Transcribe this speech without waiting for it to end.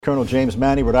Colonel James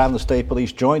Manny, Rhode Island State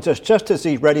Police, joins us just as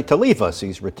he's ready to leave us.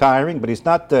 He's retiring, but he's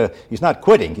not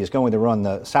quitting. He's going to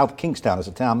run South Kingstown as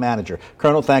a town manager.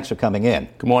 Colonel, thanks for coming in.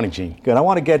 Good morning, Gene. Good. I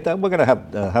want to get we're going to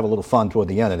have a little fun toward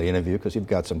the end of the interview because you've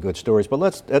got some good stories. But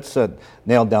let's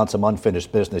nail down some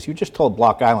unfinished business. You just told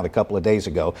Block Island a couple of days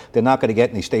ago they're not going to get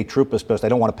any state troopers because they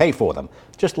don't want to pay for them.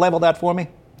 Just level that for me.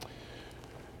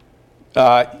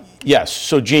 Yes.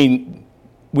 So, Gene,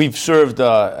 we've served,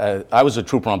 I was a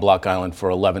trooper on Block Island for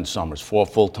 11 summers, 4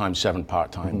 full-time, 7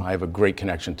 part-time. Mm-hmm. I have a great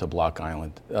connection to Block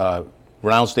Island. Rhode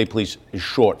Island State Police is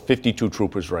short 52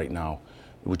 troopers right now,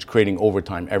 which is creating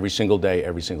overtime every single day,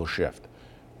 every single shift.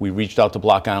 We reached out to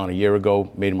Block Island a year ago,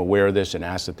 made them aware of this, and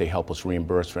asked that they help us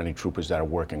reimburse for any troopers that are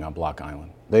working on Block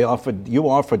Island. You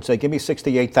offered, say, give me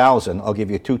 $68,000, I'll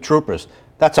give you 2 troopers.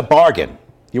 That's a bargain.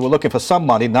 You were looking for some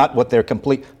money, not what it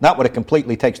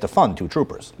completely takes to fund 2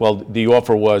 troopers. Well, the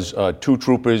offer was 2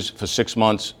 troopers for 6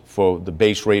 months for the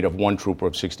base rate of 1 trooper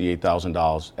of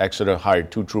 $68,000. Exeter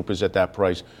hired 2 troopers at that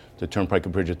price. The Turnpike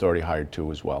and Bridge Authority hired 2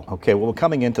 as well. Okay, well,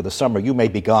 coming into the summer, you may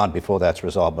be gone before that's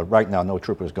resolved, but right now, no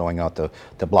troopers going out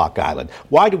to Block Island.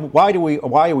 Why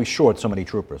are we short so many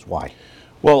troopers? Why?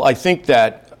 Well, I think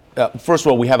that first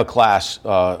of all, we have a class,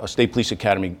 a state police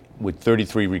academy with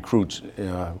 33 recruits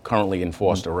currently in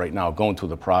Foster right now, going through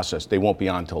the process. They won't be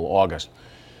on until August.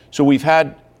 So we've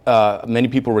had many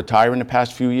people retire in the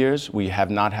past few years. We have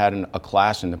not had a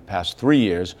class in the past 3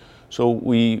 years. So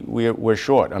we're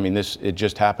short. I mean, it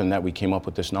just happened that we came up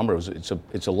with this number.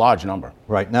 It's a large number.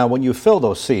 Right. Now, when you fill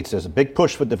those seats, there's a big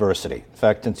push for diversity. In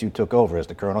fact, since you took over as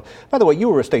the colonel. By the way, you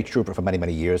were a state trooper for many,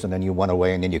 many years, and then you went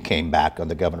away, and then you came back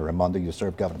under Governor Raimondo. You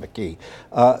served Governor McKee.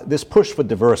 This push for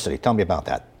diversity, tell me about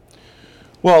that.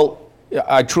 Well,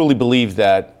 I truly believe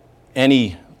that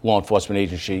any law enforcement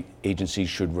agency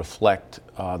should reflect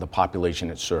the population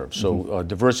it serves. So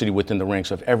diversity within the ranks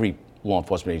of every law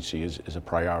enforcement agency is a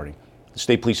priority. The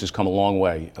state police has come a long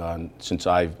way since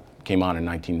I came on in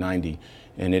 1990,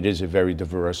 and it is a very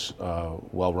diverse,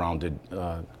 well-rounded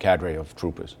cadre of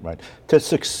troopers. Right. To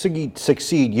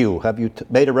succeed you, have you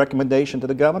made a recommendation to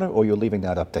the governor, or you're leaving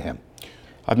that up to him?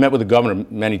 I've met with the governor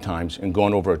many times and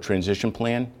gone over a transition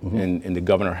plan, and the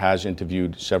governor has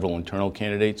interviewed several internal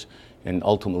candidates, and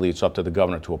ultimately it's up to the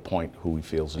governor to appoint who he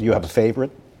feels is You have a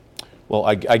favorite? Well,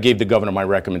 I gave the governor my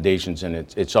recommendations, and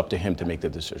it's up to him to make the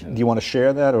decision. Do you want to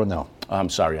share that or no? I'm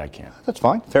sorry, I can't. That's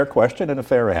fine. Fair question and a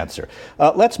fair answer.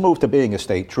 Let's move to being a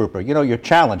state trooper. You know, you're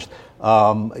challenged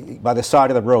by the side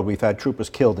of the road. We've had troopers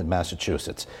killed in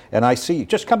Massachusetts. And I see,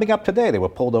 just coming up today, they were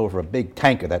pulled over a big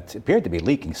tanker that appeared to be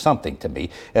leaking something to me.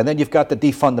 And then you've got the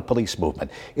defund the police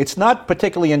movement. It's not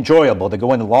particularly enjoyable to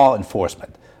go into law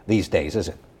enforcement these days, is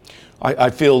it?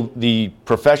 I feel the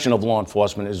profession of law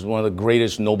enforcement is one of the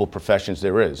greatest noble professions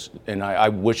there is. And I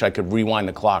wish I could rewind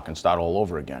the clock and start all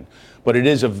over again. But it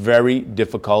is a very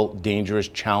difficult, dangerous,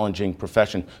 challenging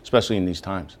profession, especially in these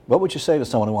times. What would you say to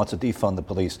someone who wants to defund the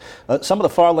police? Some of the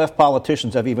far-left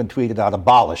politicians have even tweeted out,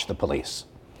 abolish the police.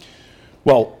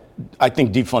 Well, I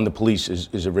think defund the police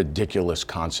is a ridiculous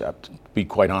concept, to be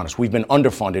quite honest. We've been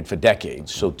underfunded for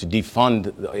decades, so to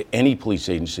defund any police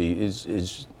agency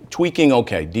is tweaking,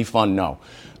 okay. Defund, no.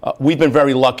 We've been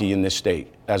very lucky in this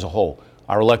state as a whole.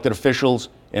 Our elected officials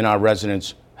and our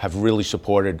residents have really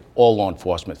supported all law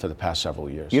enforcement for the past several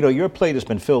years. You know, your plate has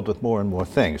been filled with more and more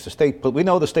things. We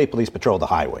know the state police patrol the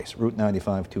highways, Route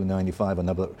 95, 295, and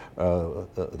other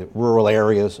the rural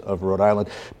areas of Rhode Island.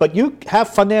 But you have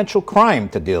financial crime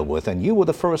to deal with, and you were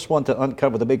the first one to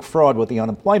uncover the big fraud with the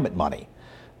unemployment money.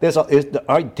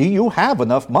 Do you have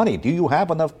enough money? Do you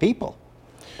have enough people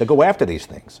to go after these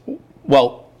things?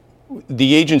 Well,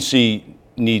 the agency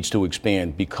needs to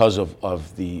expand because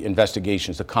of the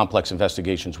investigations, the complex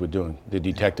investigations we're doing, the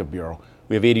Detective Bureau.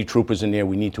 We have 80 troopers in there.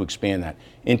 We need to expand that.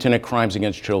 Internet crimes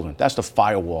against children. That's the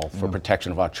firewall for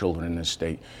protection of our children in this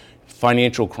state.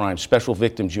 Financial crimes, special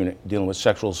victims unit dealing with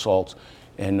sexual assaults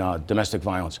and domestic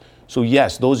violence. So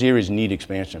yes, those areas need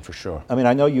expansion for sure. I mean,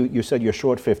 I know you said you're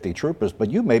short 50 troopers,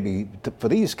 but you may be, for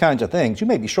these kinds of things, you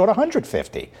may be short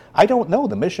 150. I don't know.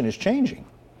 The mission is changing.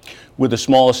 We're the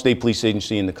smallest state police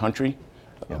agency in the country,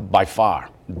 by far.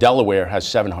 Delaware has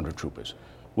 700 troopers,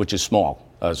 which is small,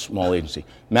 a small agency.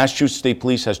 Massachusetts State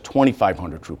Police has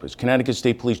 2,500 troopers. Connecticut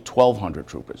State Police, 1,200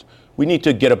 troopers. We need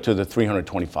to get up to the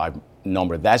 325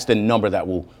 number. That's the number that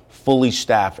will fully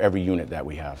staff every unit that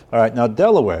we have. All right, now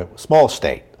Delaware, small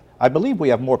state. I believe we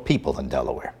have more people than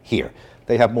Delaware here.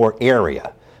 They have more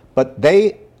area. But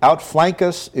they outflank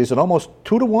us, is it almost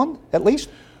 2 to 1 at least?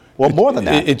 Well, more than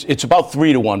that. It's about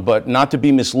 3 to 1, but not to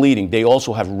be misleading, they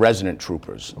also have resident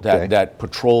troopers that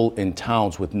patrol in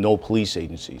towns with no police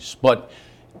agencies. But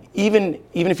even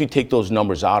if you take those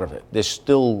numbers out of it, there's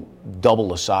still double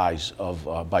the size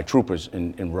of by troopers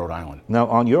in Rhode Island. Now,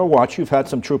 on your watch, you've had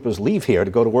some troopers leave here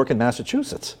to go to work in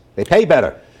Massachusetts. They pay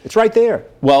better. It's right there.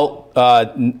 Well,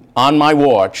 on my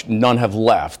watch, none have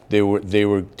left. They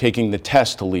were taking the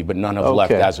test to leave, but none have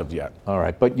left as of yet. All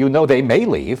right, but you know they may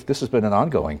leave. This has been an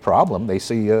ongoing problem. They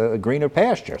see greener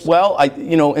pastures. Well,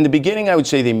 in the beginning, I would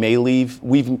say they may leave.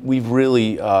 We've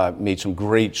really made some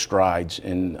great strides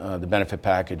in the benefit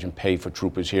package and pay for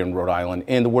troopers here in Rhode Island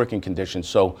and the working conditions.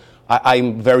 So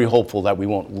I'm very hopeful that we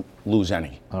won't lose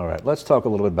any. All right, let's talk a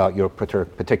little bit about your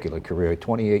particular career.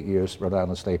 28 years, Rhode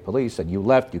Island State Police, and you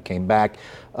left, you came back.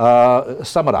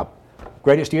 Sum it up.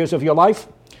 Greatest years of your life?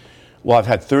 Well, I've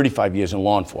had 35 years in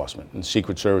law enforcement, in the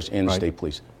Secret Service and the State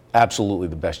Police. Absolutely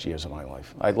the best years of my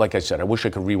life. Like I said, I wish I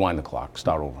could rewind the clock,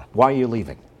 start over. Why are you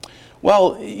leaving?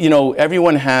 Well,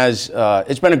 everyone has,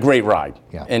 it's been a great ride,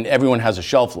 and everyone has a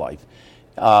shelf life,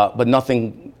 but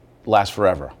nothing lasts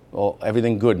forever. Well,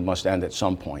 everything good must end at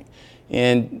some point.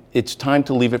 And it's time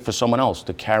to leave it for someone else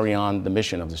to carry on the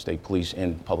mission of the state police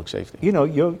and public safety. You know,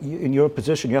 in your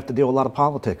position, you have to deal with a lot of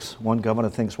politics. One governor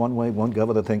thinks one way, one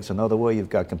governor thinks another way. You've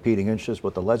got competing interests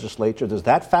with the legislature. Does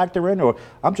that factor in, or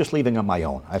I'm just leaving on my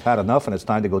own? I've had enough, and it's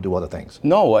time to go do other things.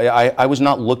 No, I was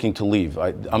not looking to leave.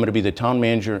 I'm going to be the town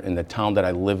manager in the town that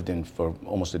I lived in for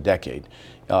almost a decade.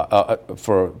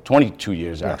 For 22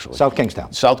 years, actually. South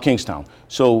Kingstown. South Kingstown.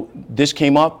 So this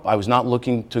came up. I was not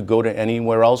looking to go to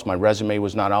anywhere else. My resume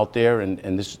was not out there.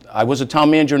 And I was a town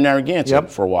manager in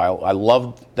Narragansett for a while. I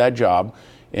loved that job.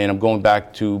 And I'm going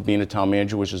back to being a town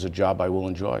manager, which is a job I will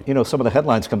enjoy. You know, some of the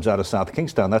headlines comes out of South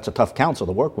Kingstown. That's a tough council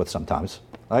to work with sometimes.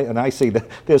 And I see that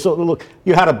there's a look.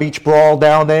 You had a beach brawl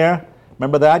down there.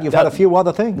 Remember that? You've had a few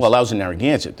other things. Well, I was in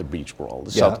Narragansett, the beach brawl.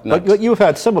 But you've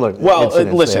had similar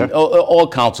incidents listen, there. all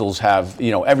councils have,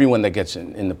 everyone that gets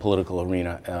in the political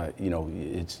arena,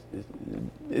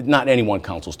 not any one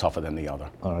council's tougher than the other.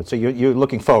 All right, so you're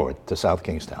looking forward to South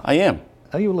Kingstown. I am.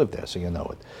 Now, you live there, so you know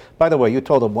it. By the way, you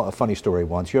told a funny story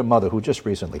once. Your mother, who just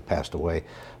recently passed away,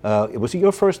 was it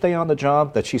your first day on the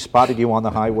job that she spotted you on the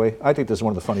highway? I think this is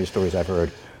one of the funniest stories I've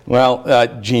heard.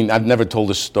 Well, Gene, I've never told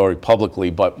this story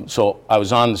publicly, but so I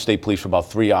was on the state police for about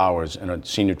 3 hours, and a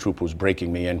senior trooper was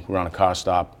breaking me in. We were on a car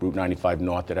stop, Route 95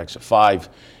 North at exit 5,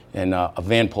 and a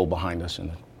van pulled behind us,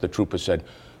 and the trooper said,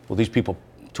 well, these people,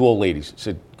 two old ladies,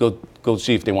 said, go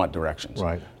see if they want directions.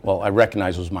 Right. Well, I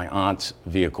recognized it was my aunt's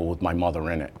vehicle with my mother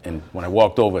in it, and when I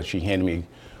walked over, she handed me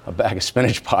a bag of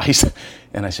spinach pies,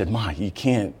 and I said, Ma, you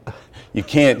can't.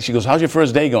 She goes, how's your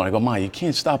first day going? I go, Ma, you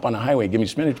can't stop on the highway and give me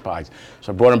spinach pies.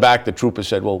 So I brought him back. The trooper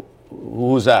said, well,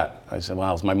 who was that? I said,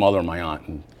 well, it's my mother and my aunt,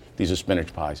 and these are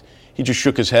spinach pies. He just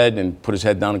shook his head and put his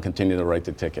head down and continued to write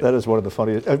the ticket. That is one of the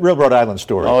funniest, real Rhode Island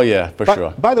stories. Oh, yeah, for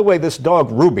sure. By the way, this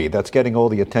dog, Ruby, that's getting all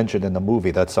the attention in the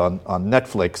movie that's on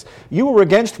Netflix, you were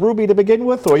against Ruby to begin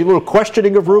with, or you were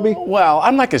questioning of Ruby? Well,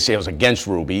 I'm not going to say I was against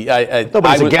Ruby.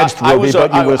 Nobody's against Ruby,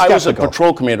 but you were skeptical. I was a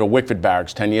patrol commander at Wickford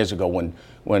Barracks 10 years ago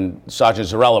when Sergeant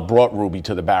Zarella brought Ruby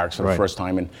to the barracks for the first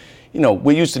time. And,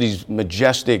 we're used to these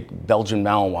majestic Belgian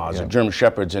Malinois or German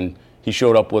Shepherds, and he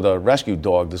showed up with a rescue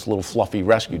dog, this little fluffy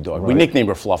rescue dog. We nicknamed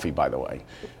her Fluffy, by the way.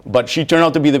 But she turned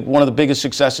out to be one of the biggest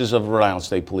successes of Rhode Island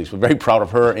State Police. We're very proud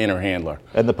of her and her handler.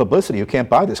 And the publicity, you can't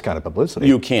buy this kind of publicity.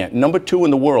 You can't. Number 2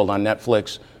 in the world on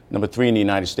Netflix, number 3 in the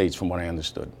United States, from what I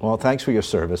understood. Well, thanks for your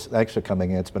service. Thanks for coming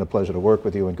in. It's been a pleasure to work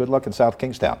with you, and good luck in South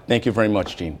Kingstown. Thank you very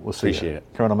much, Gene. We'll see Appreciate you. it.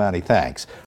 Colonel Manny, thanks.